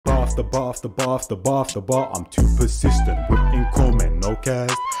after bar after bar after bar after bar. I'm too persistent, whipping chrome and no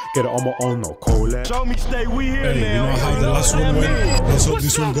cast. Get it on my own, no collab. Show me stay, we here hey, now. You know how the last one went? Let's hope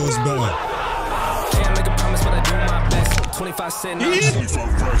this one goes better. Can't make a promise, but I do my best. 25 cents. This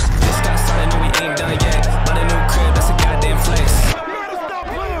guy started, know we ain't done yet. But a new crib, that's a goddamn flex.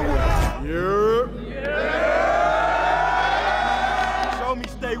 Show me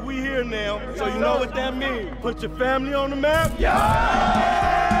stay, we here now. So you know what that means. Put your family on the map.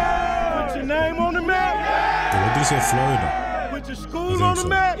 Yeah. Put your name on the map. Yeah. What did you say, Florida? Put your school on the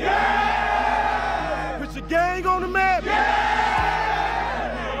map. Yeah. Put your gang on the map.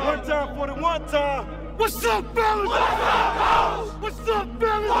 Yeah. One time for the one time. What's up, fellas? What's up, Ghost? What's up,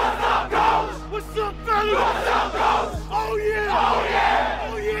 fellas? What's up, Ghost? What's up, fellas? What's up, Ghost? Oh yeah! Oh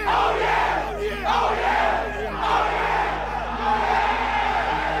yeah! Oh yeah! Oh yeah! Oh yeah! Oh yeah!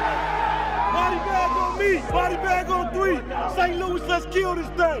 Body bag on me! Body bag on 3! St. Louis, let's kill this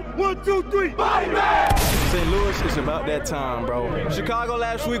thing! 1, 2, 3! Body bag! St. Louis is about that time, bro. Chicago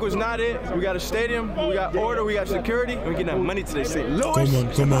last week was not it. We got a stadium, we got order, we got security, and we getting that money today. St. Louis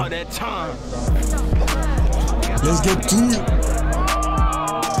is about that time. Let's get to it.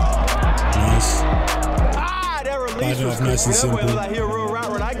 Nice. Ah, that release was nice and simple. That like he a real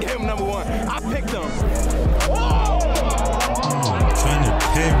rapper, and I gave him number 1. I picked him. Trying to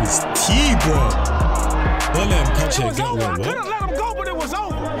pair his T, bro. Don't let him catch it. Get one, I couldn't let him go, but it was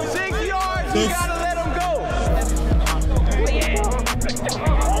over. 6 yards, you gotta let him go.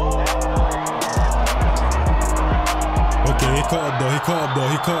 Okay, he caught up though. He caught up though.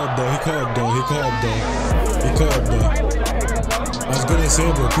 He caught up though. He caught up though. He caught up though. He caught up though. I was gonna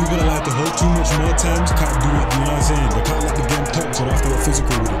say, bro, people that like to hold too much more times can't do it. You know what I'm saying? They can't let the game pop, so they have to get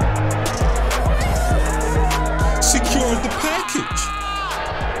physical with it. Secure the package.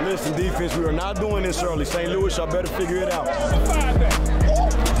 Listen, defense, we are not doing this early. St. Louis, y'all better figure it out. He don't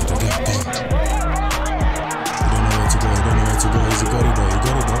know where to go. He don't know where to go. He's got it though. He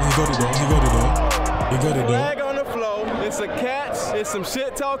got it though. He got it though. He got it though. He got it though. Flag on the floor. It's a catch. It's some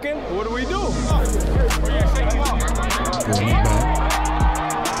shit talking. What do we do? Going it back.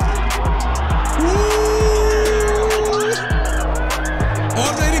 Woo!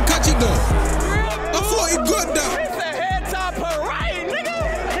 Oh, they didn't catch it though. I thought he got that. It's a head top parade, nigga. I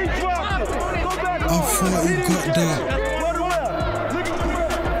thought he got that.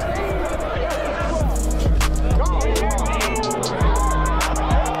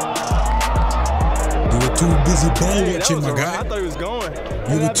 You were too busy ball watching, my guy. I thought he was going.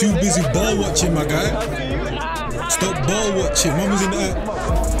 You were too busy ball watching, my guy. Stop ball watching. Man was in there.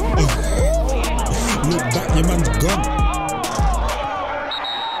 Oh. Look back, your man's gone.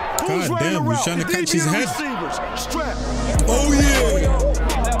 God damn, he's trying to catch his head. Oh yeah.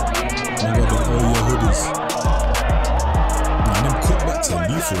 Man got them oh yeah hoodies. Man, them cutbacks are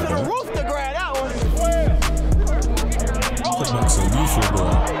lethal, bro. Cutbacks are lethal, bro.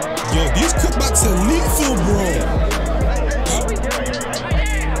 Yo, these cutbacks are lethal, bro.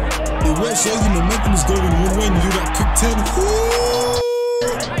 It works so your momentum is going one way and you do that quick 10. Woo!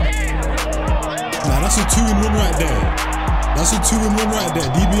 Nah, that's a 2-in-1 right there. That's a 2-in-1 right there.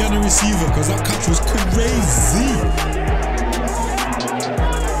 DB and a receiver, because that catch was crazy.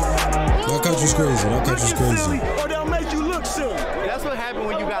 That catch was crazy. That catch was crazy. Or they'll make you look silly. That's what happened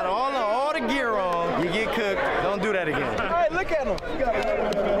when you got all the gear on. You get cooked. Don't do that again. All right, look at him.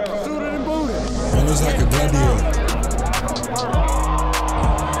 Suited and booted. Man looks like a gladiator.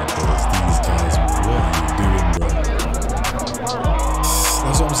 These guys, what are you doing, bro?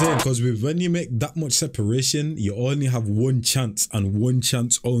 That's what I'm saying, because when you make that much separation, you only have one chance and one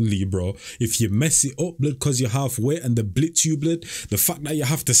chance only, bro. If you mess it up, blood, because you're halfway and they blitz you, blood, the fact that you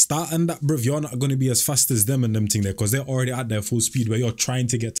have to start and that, bro, you're not going to be as fast as them and them thing there, because they're already at their full speed where you're trying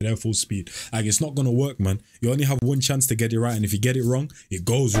to get to their full speed. Like, it's not going to work, man. You only have one chance to get it right, and if you get it wrong, it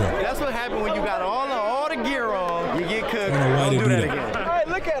goes wrong. That's what happened when you got all the gear on. You get cooked. I don't know why they do that again. All right,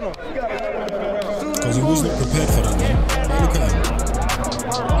 look at him. Because he was not prepared for that, man. Look at him.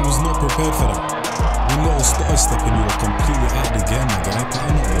 He was not prepared for that. One little stutter step and you were completely out the game, my guy.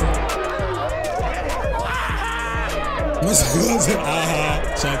 Pattern up, bro. What's it?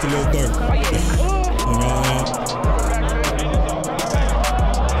 Shout out to Lil Durk.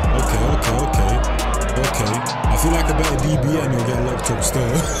 Okay. I feel like a better DB and you'll get locked up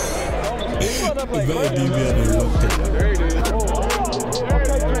still. A better DB and you'll locked up.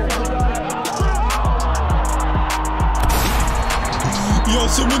 Yo,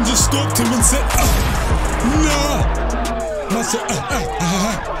 someone just stopped him and said, nah. Man said,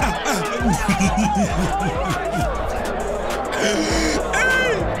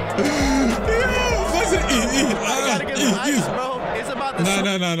 It's about the No.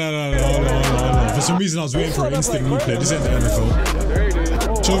 Hold on. For some reason, I was waiting for an instant replay. This ain't the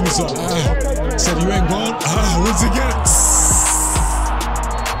NFL. Show me something. Said you ain't gone. Once again.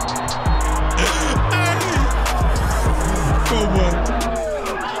 Come on.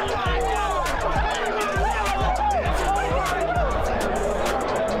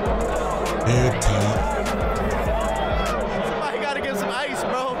 Somebody gotta get some ice,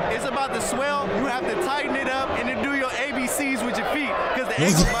 bro. It's about to swell. You have to tighten it up and then do your ABCs with your feet because the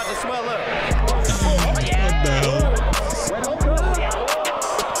ankle's about to swell up. What the hell?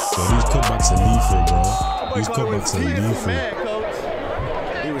 Yo, these cutbacks are lethal, bro. These cutbacks are lethal. Mad, coach.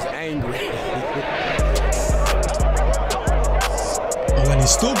 He was angry. Oh, and he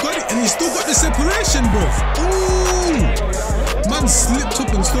still got it, and he still got the separation, bro. Ooh! Man slipped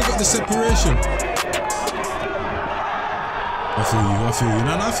up and still got the separation. I feel you.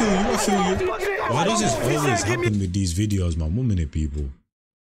 Nah, I feel you. Why does this always happen with these videos, man? 1 minute, people.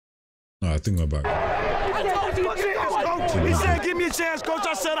 No, I think we're back. He said, give me a chance, coach.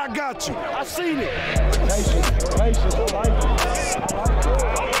 I said, I got you. I seen it.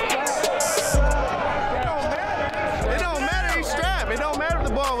 It don't matter, he's strapped. It don't matter if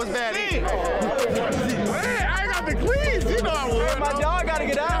the ball was bad. Hey, I got the cleats. You know I would. My dog gotta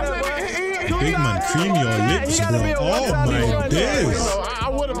get out of there. Big man, cream your lips, bro. Oh my days. I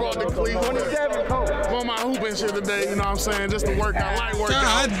would have brought the cleats. 27 coach. For my hooping shit today, you know what I'm saying? Just to work out, light workout.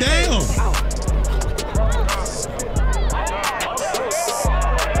 God damn.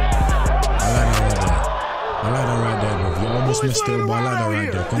 I like that right there, bro. You almost messed up, but I like that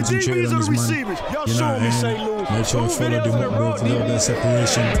right there. Concentrate on this man. You know what I mean? Make sure you follow the up, bro. A little bit of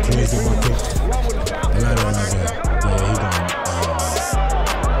separation, close the back up. I like that right there. Yeah, he done.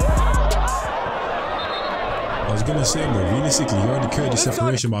 I was gonna say, bro, realistically, you already created the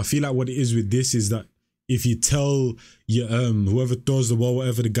separation, but I feel like what it is with this is that if you tell your whoever throws the ball,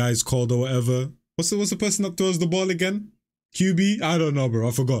 whatever the guy's called or whatever, what's the person that throws the ball again? QB? I don't know, bro.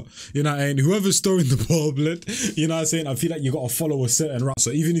 I forgot. You know what I mean? Whoever's throwing the ball, blood, you know what I'm saying? I feel like you got to follow a certain route.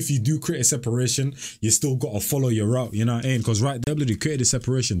 So even if you do create a separation, you still got to follow your route. You know what I mean? Because right there, blood, you created a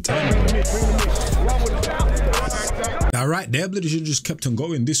separation time. Now, right there, blood, you should just kept on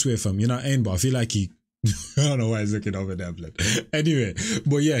going this way, fam. You know what I mean? But I feel like he... I don't know why he's looking over there, blood. Anyway,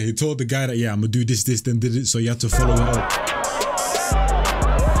 but yeah, he told the guy that, yeah, I'm going to do this, then did it. So you had to follow it up.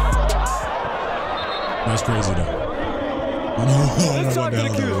 That's crazy, though. I don't know what the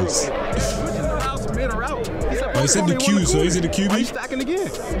hell that was. Oh, he said the Q, so is it the QB? He's stacking again.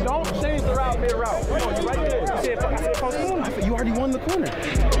 Don't change the route mid-route. You right there. I said, you already won the corner.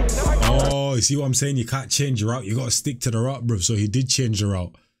 Oh, you see what I'm saying? You can't change your route. You got to stick to the route, bro. So he did change the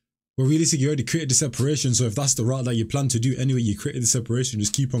route. But realistically, you already created the separation. So if that's the route that you plan to do anyway, you created the separation.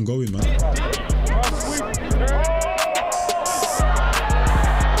 Just keep on going, man.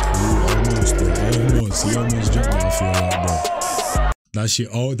 He almost jumped me, I feel like, bro. That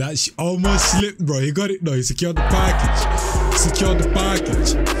shit almost slipped, bro. He got it though. He secured the package. Secured the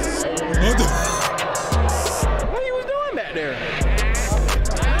package. What he was doing back there?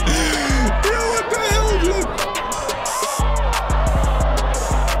 Yo, what the hell, bro?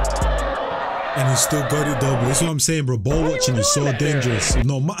 And he still got it though, bro. That's what I'm saying, bro. Ball watching is so dangerous.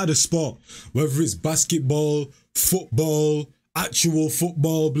 No matter the sport, whether it's basketball, football, actual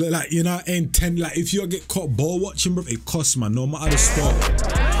football, like, you know, like if you get caught ball watching, bro, it costs, man, no matter the sport.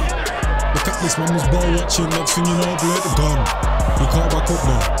 Look at this man was ball watching, next thing you know, blood, gone. He caught back up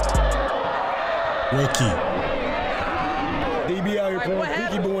though. Rookie. DB out here playing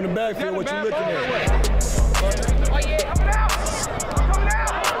peekaboo in the backfield, what you looking at?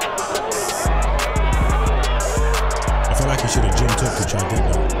 I feel like he should have jumped up to try to get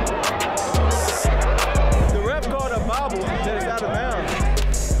that.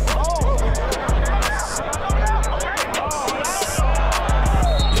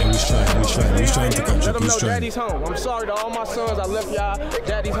 He's trying to catch up. He's trying. Daddy's home. I'm sorry to all my sons. I left y'all.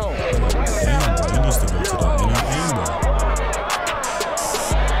 Daddy's home. Damn, bro. He needs to go to that. You know what I mean, bro?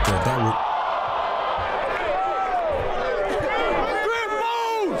 Yeah, that would...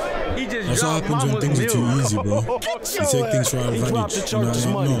 That's what happens when things are too easy, bro. You take things for advantage. You know what I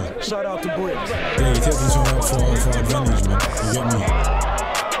mean? No. Shout out to Bricks. Yeah, you take things for advantage, man. You get me?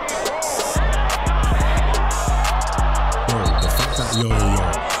 Bro, the fact that, yo.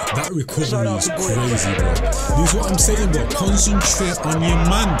 That recovery is crazy, bro. This is what I'm saying, bro. Concentrate on your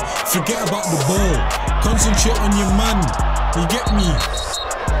man. Forget about the ball. Concentrate on your man. You get me?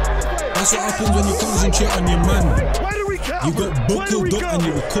 That's what happens when you concentrate on your man. You got buckled up and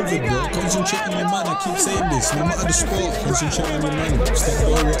you recovered, bro. Concentrate on your man. I keep saying this. No matter the sport, concentrate on your man. Stop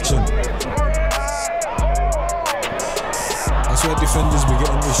ball watching. That's That's why defenders be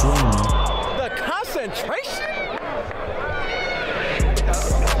getting this wrong, man. The concentration.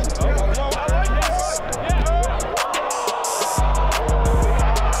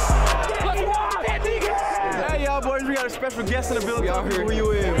 Hey, y'all boys, we got a special guest in the building. We out here. Who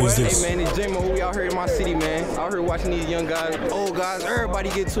you in? Who's this? Hey, man, it's J-Mo. We out here in my city, man. Out here watching these young guys, old guys. Everybody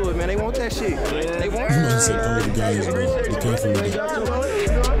get to it, man. They want that shit. They want it. Man said old guys, bro. Be careful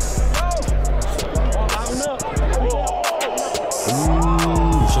with it. Ooh,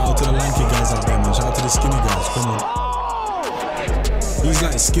 shout out to the lanky guys out there, man. Shout out to the skinny guys. Come on. He's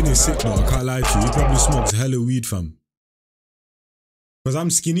like skinny sick, though. I can't lie to you. He probably smokes hella weed, fam. Because I'm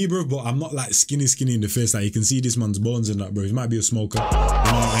skinny, bro, but I'm not like skinny in the face. Like, you can see this man's bones and that, bro. He might be a smoker. You know what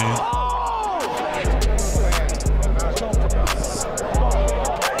I mean?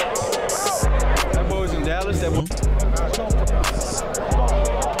 That boy's in Dallas. That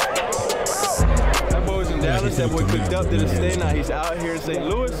boy's in Dallas. That boy cooked up, did a stay. Now he's out here in St.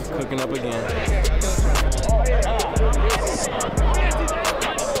 Louis, cooking up again.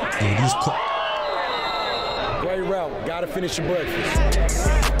 Great route. Gotta finish your breakfast.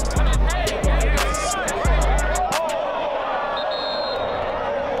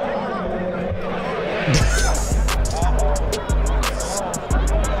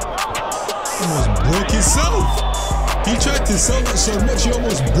 Almost broke himself. He tried to sell that so much, he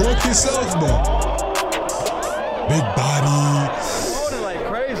almost broke himself, bro. Big body. Holding like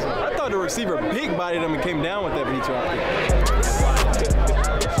crazy. I thought the receiver big bodied him and came down with that beat right.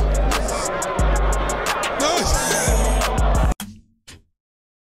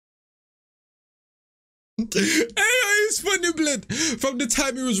 Hey, it's funny, blood. From the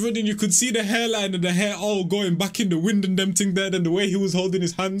time he was running, you could see the hairline and the hair all going back in the wind and them thing there, and the way he was holding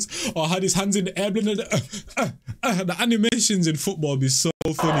his hands or had his hands in the air. The animations in football be so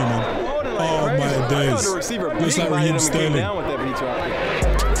funny, man. Oh my days. Looks like Raheem Sterling.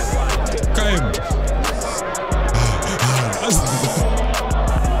 Come.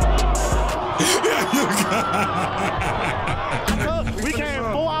 We came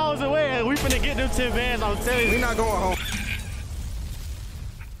 4 hours away and we finna get them 10 vans, I'm telling you. We not going home.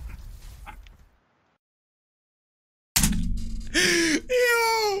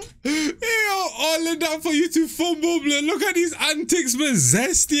 Yo, all of that for you to fumble, blood. Look at these antics, man.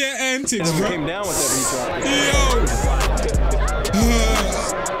 Zesty antics, bro. Came down with that beat. Yo.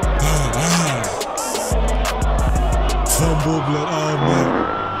 Fumble, blood. Oh, man.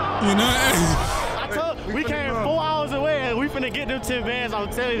 You know, We came 4 hours away and we finna get them 10 vans, I'm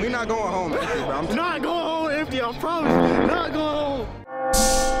telling you. We not going home empty, bro. I'm not going home empty, I promise. Not going home.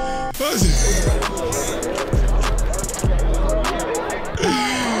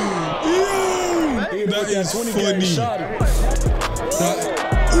 That is funny.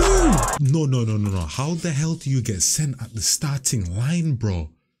 No. How the hell do you get sent at the starting line, bro?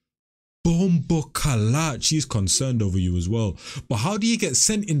 Bombo Kalat, she's concerned over you as well. But how do you get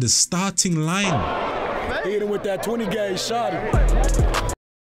sent in the starting line? Hit him with that 20 gauge shot.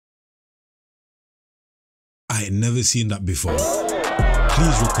 I ain't never seen that before.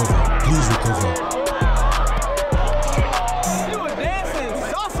 Please recover. Please recover. You were dancing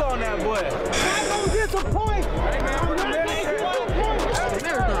sauce on that boy. I don't disappoint.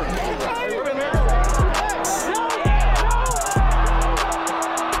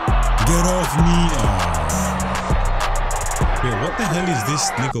 Get off me. Yo, what the hell is this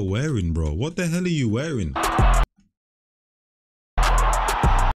nigga wearing, bro? What the hell are you wearing?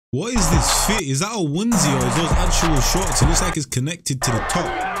 What is this fit? Is that a onesie or is those actual shorts? It looks like it's connected to the top.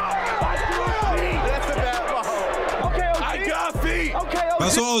 I got feet.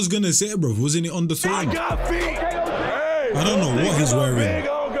 That's what I was gonna say, bro. Wasn't it on the throne? I got feet. I don't know what he's wearing.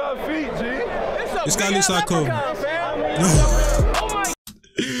 This guy looks like a...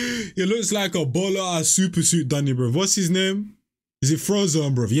 It looks like a baller ass super suit Danny, bro. What's his name? Is it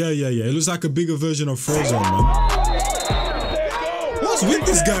Frozone, bro? Yeah. It looks like a bigger version of Frozone, man. What's with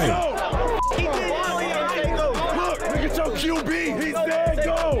this guy? Look at your QB. He's dead.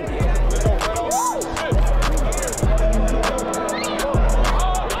 Go.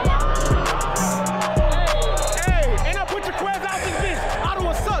 Hey, and I put your quest out this bitch.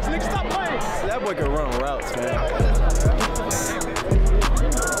 Ottawa sucks, nigga. Stop playing. That boy can run routes, man.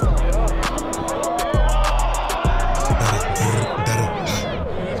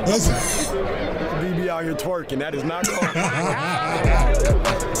 BB out here twerking. That is not cool.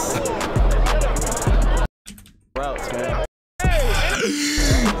 Routes, man.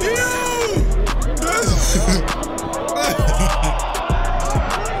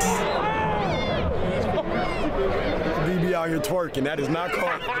 BB out here twerking. That is not cool.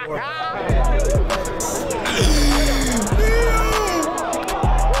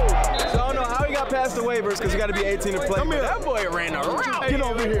 chance to waivers because you got to be 18 to play. Come here. That boy ran around. Get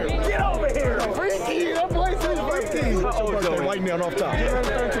over here. Get over here. Freaky. That boy said freaky. How old is white man off top?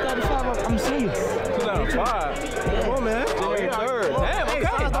 I'm seeing you. 2005. Come on, man. January 3rd. Damn, okay.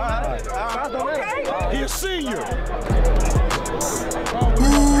 All right. He a senior.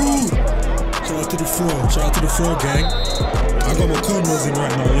 Shout out to the floor. Shout out to the floor, gang. I got my cornrows in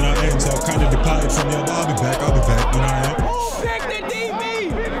right now, you know what I mean? So I kind of departed from here, but I'll be back, you know what I mean? Pick the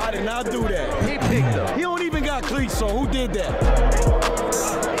DB! I did not do that. He picked them. He don't even got cleats, so who did that?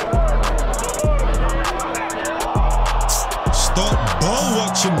 Stop ball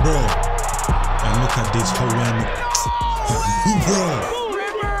watching, bro. And look at this Hawaiian. Bro.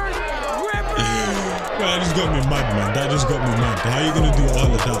 That just got me mad, man. That just got me mad. How are you going to do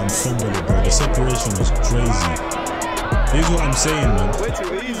all of that and fumble it, bro? The separation was crazy. Here's what I'm saying, man. Way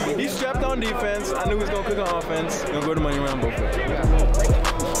too easy. He strapped on defense. I knew he was going to cook on offense. Going to go to money round both ways.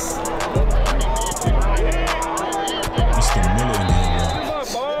 Mr. Mullet in here, bro.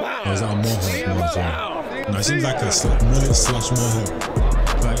 Or is that a mohawk? No, it seems like a mullet slash mohawk.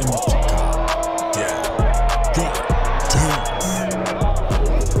 Like, yeah. God damn.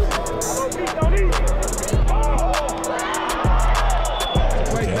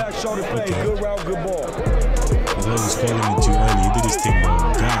 Shoulder play, good route, good ball. He's calling me too early. He did his thing, bro.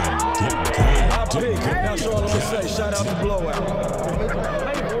 God. That's all I'm gonna say. Shout out to Blowout.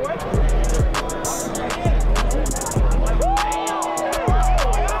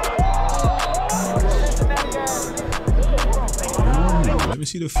 Ooh, let me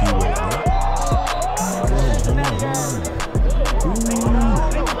see the field, bro.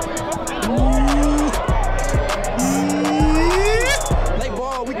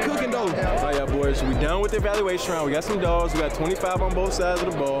 So we done with the evaluation round. We got some dogs. We got 25 on both sides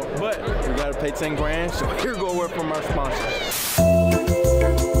of the ball, but we got to pay 10 grand. So here go a word from our sponsors. All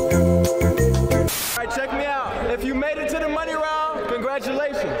right, check me out. If you made it to the money round,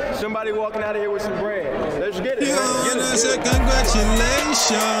 congratulations. Somebody walking out of here with some bread. Let's get it. I said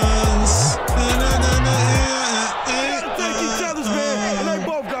congratulations. Thank each other's man, and they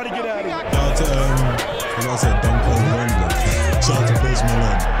both got to get out of here. Shout out to Duncan. Shout out to Post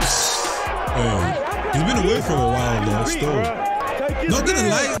Malone. He's been away for a while though, still. Not gonna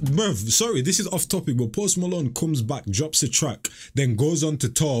lie, bruv, sorry, this is off topic, but Post Malone comes back, drops a track, then goes on to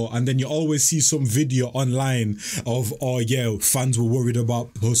tour, and then you always see some video online of, oh yeah, fans were worried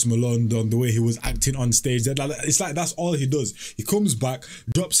about Post Malone on the way he was acting on stage. It's like that's all he does. He comes back,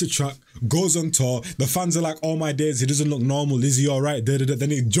 drops a track, goes on tour, the fans are like, oh my days, he doesn't look normal, is he alright? Then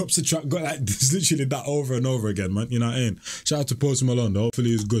he drops a track, got like, it's literally that over and over again, man, you know what I mean? Shout out to Post Malone though,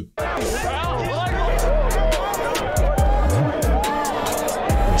 hopefully he's good.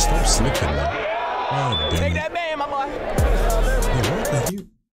 Stop slipping, man. Oh, Take that man, my boy. Hey, what the hell?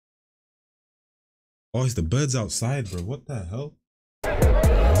 Oh, it's the birds outside, bro. What the hell? What the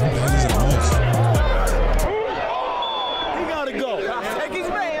hell is that noise? He gotta go. Take his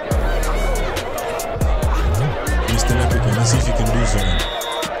man. Mr. Leprechaun, let's see if you can do something.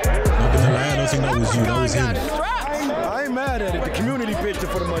 Not gonna lie, I don't think that was you. That was him. I ain't mad at it. The community picture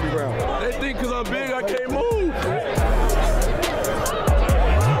for the money round. They think because I'm big, I can't move.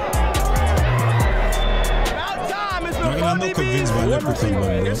 I'm not convinced by Leprechaun,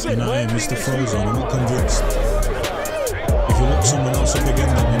 man, bro. You know, I am Mr. Frozen. I'm not convinced. If you look someone else up again,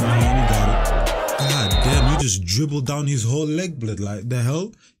 then you know, I only got it. God damn, you just dribbled down his whole leg, blood. Like, the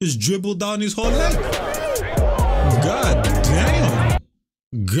hell? Just dribbled down his whole leg. God damn.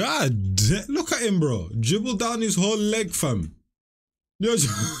 God damn. Look at him, bro. Dribbled down his whole leg, fam. He's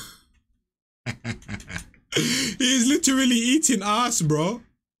literally eating ass, bro.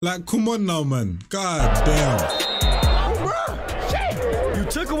 Like, come on now, man. God damn. You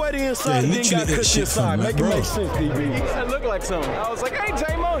took away the inside and then got cut to the side. Make it make sense, DB. That looked like something. I was like, hey,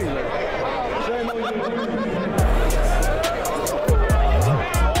 J-Mo.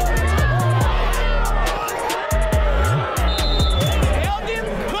 Held him,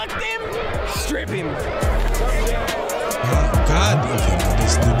 hooked him, strip him. God, okay,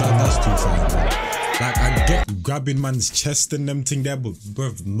 that's too far, bro. Like, I get grabbing man's chest and them thing there, but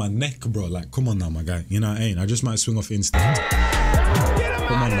bro, my neck, bro, like, come on now, my guy. You know what I mean? I just might swing off instinct.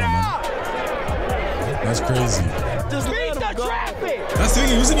 Come on now, man. That's crazy. Just beat the traffic. That's the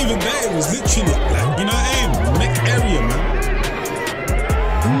thing, it wasn't even there. It was literally, like, you know what I mean? Neck area, man.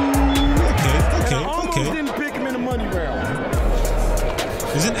 Okay. Didn't pick him in the money round.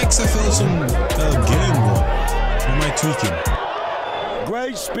 Isn't XFL some game, bro? Or am I tweaking?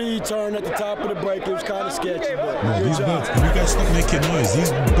 Great speed turn at the top of the break. It was kind of sketchy, but no, these birds, can you guys stop making noise?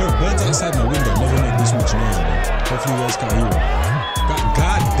 These birds outside my window never make this much noise, man. Hopefully you guys can't hear it.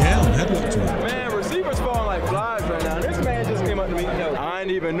 God damn, headlock to it. Man,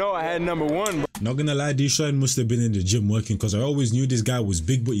 had number one, bro. Not gonna lie, D-Shine must have been in the gym working, because I always knew this guy was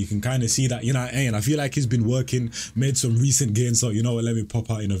big, but you can kind of see that, you know what I mean? I feel like he's been working, made some recent gains, so you know what, let me pop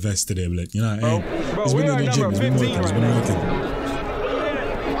out in a vest today, but you know what I mean? Bro, He's been in the gym, he's been working, he's been working.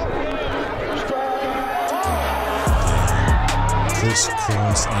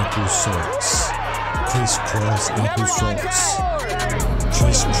 Crisscross applesauce. Crisscross applesauce.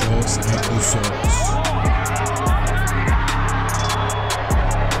 Crisscross applesauce.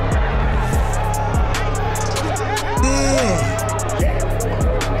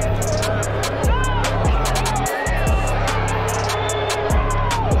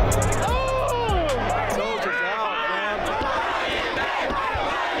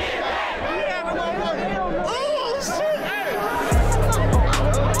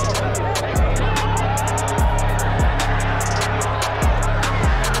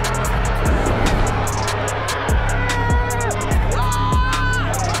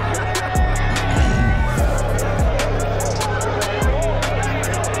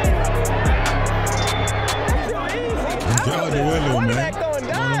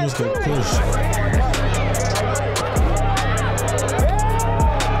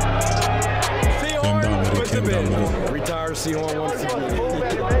 Retire C1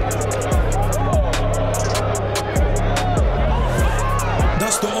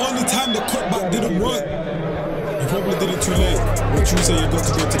 That's the only time the cutback didn't work. You probably did it too late. But you say you got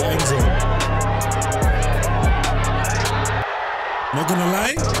to go to the end zone. Not gonna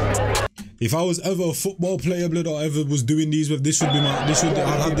lie, if I was ever a football player, blood, or ever was doing these with, this would be my, I'd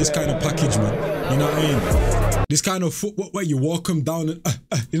have this kind of package, man. You know what I mean? This kind of football where you walk them down and,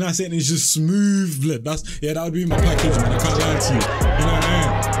 you know what I'm saying? It's just smooth, blood. Yeah, that would be my package, man. I can't lie to you. You know what I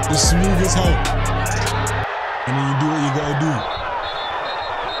mean? Just smooth as hell. And then you do what you gotta do.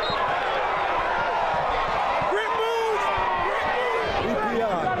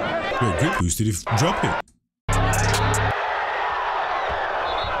 Wait, grip boost, did he drop it?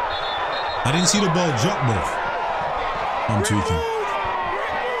 I didn't see the ball drop, bro. I'm tweaking.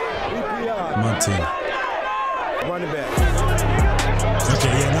 Martin. Running back.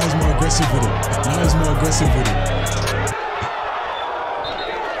 Okay, yeah, now he's more aggressive with it. Now he's more aggressive with it.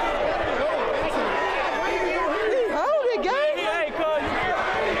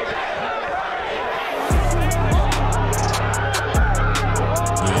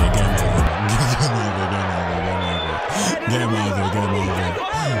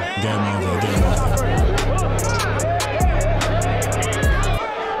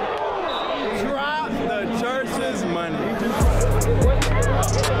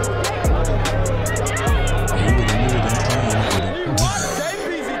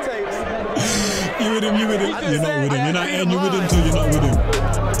 You're not with him. You're not and you're with him till you're not with him.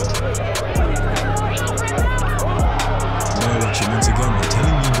 Ball watching once again. I'm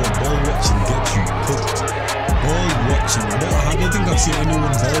telling you what, ball watching gets you cooked. Ball watching. I don't think I've seen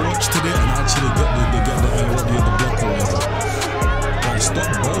anyone ball watch today and actually get the block or whatever. Guys, stop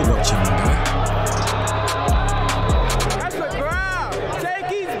ball watching, my guy. That's the crowd. Take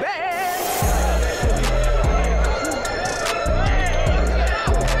his back.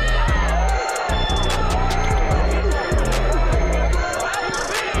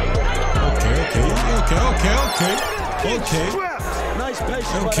 Okay. Nice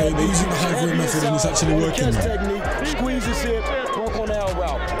patience. Okay, they're using the high road method and it's actually working. Technique, squeeze his hip, work on that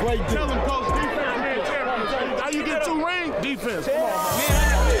route. Great Tell him, coach, defense. How you get 2 rings? Defense. Come on,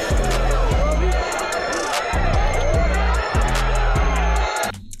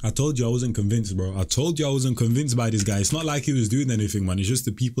 I told you I wasn't convinced, bro. I told you I wasn't convinced by this guy. It's not like he was doing anything, man. It's just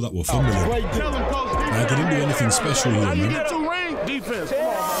the people that were fumbling. Tell him, coach, defense. Like, he didn't do anything special here, How you man. get 2 rings? Defense.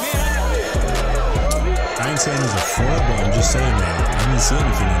 I ain't saying he's a fraud, but I'm just saying, like, I didn't see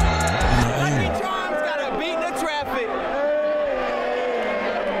anything in him, man. Gotta beat the traffic.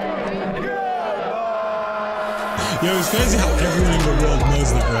 Yo, it's crazy how everyone in the world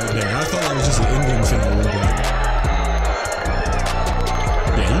knows that right there. I thought that was just an England thing at one point.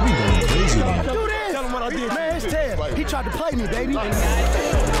 Yeah, he been going crazy, man. Do this. Tell him what I did. Man, it's Ted. He tried to play me, baby.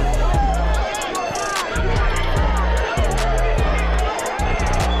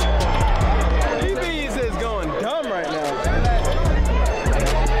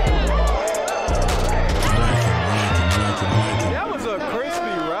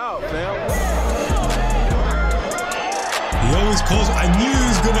 I knew he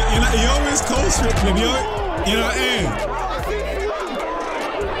was gonna, you know, he always calls for it, you know what I mean?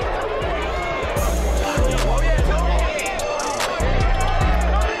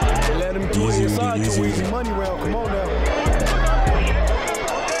 Let him do easy, his side easy, too easy. easy. Money well, come on now.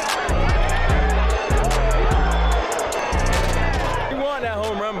 He won that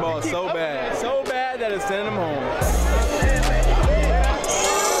home run ball.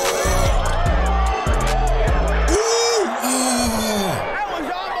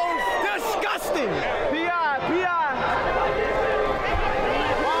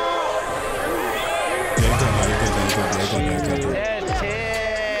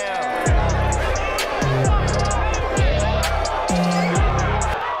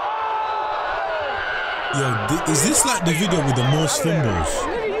 Yo, is this like the video with the most fumbles?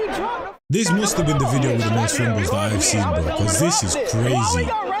 This must have been the video with the most fumbles that I've seen, bro, because this is crazy.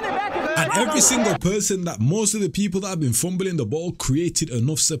 And every single person, that most of the people that have been fumbling the ball created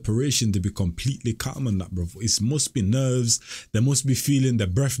enough separation to be completely calm on that, bro. It must be nerves. They must be feeling their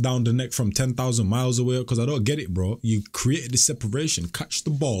breath down the neck from 10,000 miles away, because I don't get it, bro. You created the separation, catch the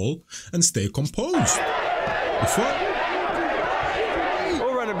ball and stay composed. The fuck?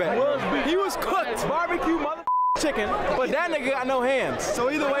 We're running back. He was cooked. Barbecue mother chicken, but that nigga got no hands. So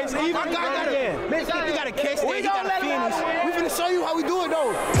either way, it's even. Man, you gotta catch that. You gotta finish. We finna show you how we do it,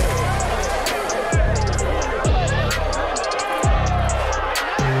 though.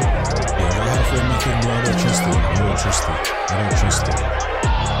 Yeah, I halfway making, bro. I don't trust it. I don't trust it. I don't trust it.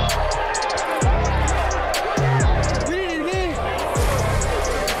 We did it again.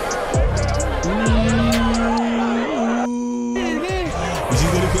 You see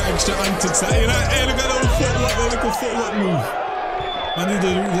the little extra antics, you know? Hey, look at that little footwork, that little footwork move. I need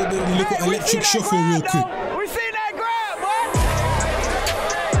the little electric shuffle real quick. We seen that grab, boy.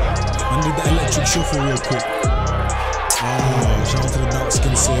 I need the electric shuffle real quick. Oh, shout out to the dark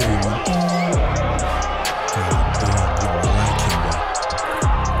skin saving, man. God damn, yo, I like him, bro.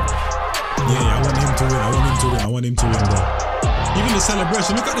 Yeah, I want him to win. I want him to win, bro. Even the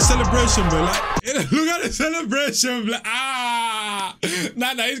celebration, look at the celebration, bro. Like, look at the celebration, bro.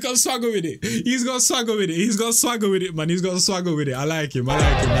 Nah, he's got swagger with it. He's got swagger with it, man. He's got swagger with it. I like him.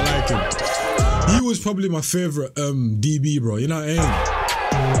 He was probably my favorite DB, bro. You know what I mean?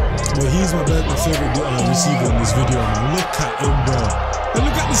 But he's my favorite receiver in this video, man. Look at him, bro. And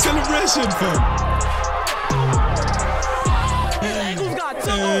look at the celebration, fam. Who's got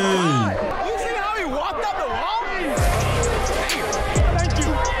two? You see how he walked up the wall? Thank you.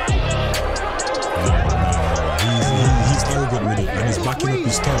 He's arrogant with it, and he's backing up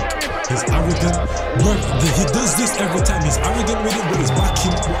his tongue. He's arrogant. Bro, he does this every time. He's arrogant with it, but he's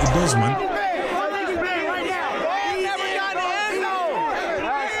backing up what he does, man.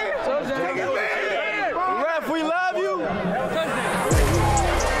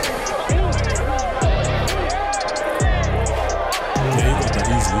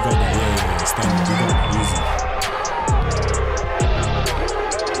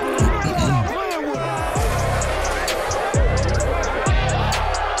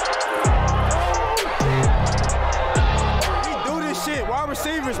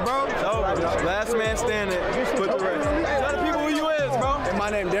 Receivers, bro. Last man standing. Put the rest. Tell the people who you is, bro. And my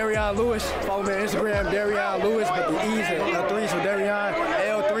name Darion Lewis. Follow me on Instagram, Darion Lewis, but the E's and 3's for Darion.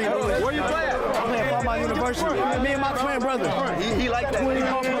 L3 Lewis. Where you playing? I'm playing Falmouth University. Me and my twin brother. He like that. 20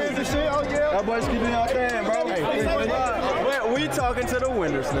 points and shit. Oh yeah. That boy's keeping y'all thing, bro. Hey, we talking to the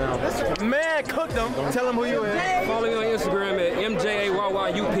winners now. Man, cook them. Tell them who you is. Follow me on Instagram at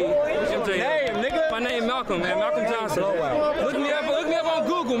MJAYYUP. Name, nigga. My name Malcolm, man. Malcolm Johnson. Look me up on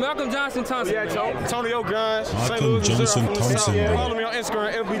Google. Malcolm Johnson Thompson. Yeah, Tony Guns. Malcolm Johnson Thompson, bro. Follow me on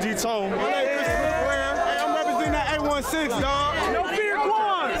Instagram, FBG Tone. Hey, I'm representing that 816, dog. No fear,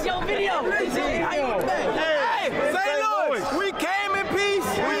 Quan. It's your video. Hey, St. Louis, we came in peace.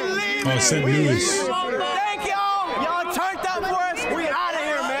 We leave. Oh, St. Louis. Thank y'all. Y'all turned up for us. We out of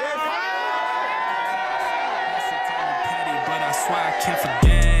here, man. But I swear I can't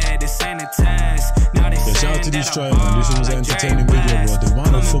forget. This ain't a test. Yeah, shout out to these trying, man. This was an entertaining video, bro. The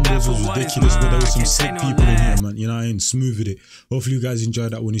amount of fumbles was ridiculous, but there was some sick people in here, man. You know what I mean? Smooth with it. Hopefully you guys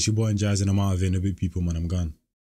enjoyed that one. It's your boy Njaz, and I'm out of here in a bit, people, man. I'm gone.